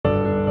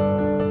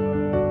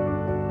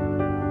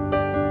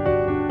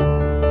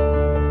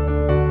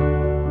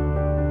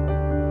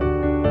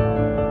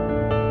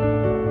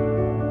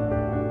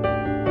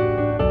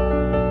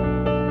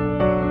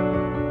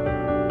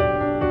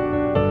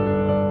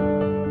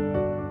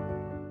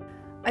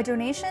A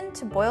donation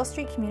to Boyle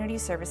Street Community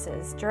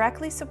Services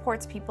directly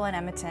supports people in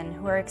Edmonton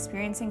who are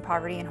experiencing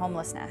poverty and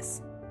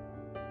homelessness.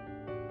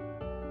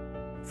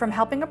 From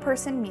helping a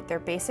person meet their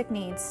basic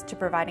needs to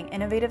providing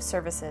innovative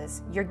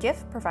services, your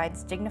gift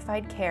provides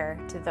dignified care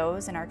to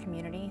those in our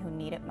community who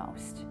need it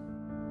most.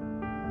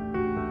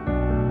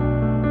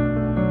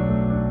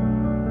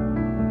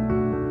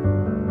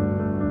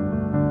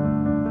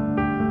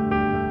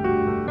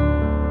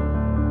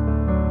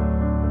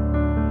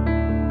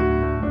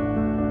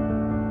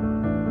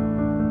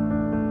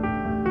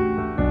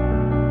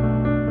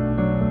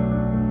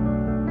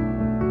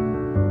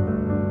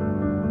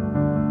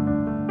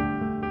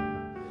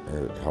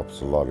 It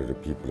helps a lot of the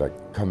people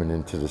like coming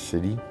into the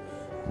city,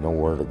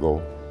 nowhere to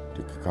go.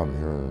 They can come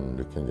here and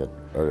they can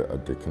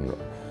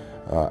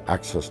get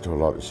access to a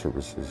lot of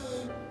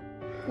services.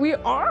 We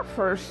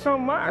offer so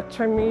much.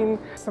 I mean,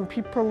 some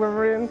people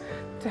are in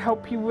to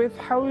help you with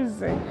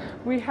housing.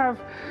 We have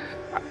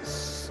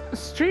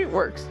street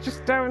works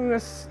just down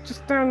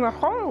the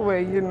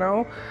hallway, you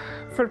know,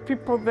 for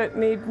people that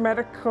need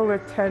medical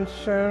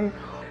attention.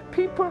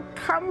 People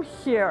come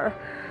here.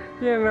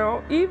 You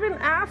know, even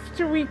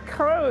after we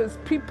close,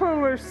 people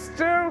are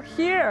still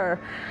here,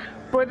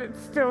 but it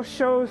still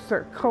shows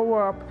that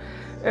Co-op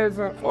is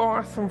an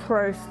awesome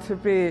place to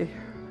be.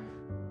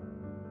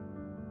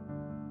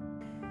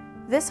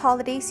 This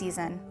holiday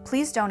season,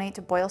 please donate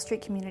to Boyle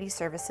Street Community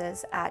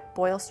Services at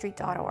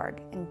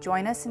boylestreet.org and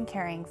join us in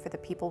caring for the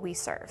people we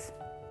serve.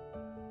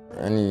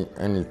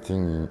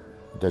 Anything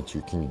that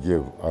you can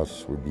give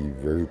us would be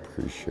very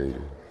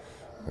appreciated.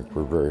 Like,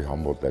 we're very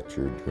humbled that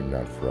you're doing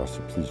that for us,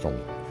 so please don't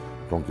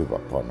give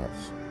up on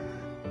us.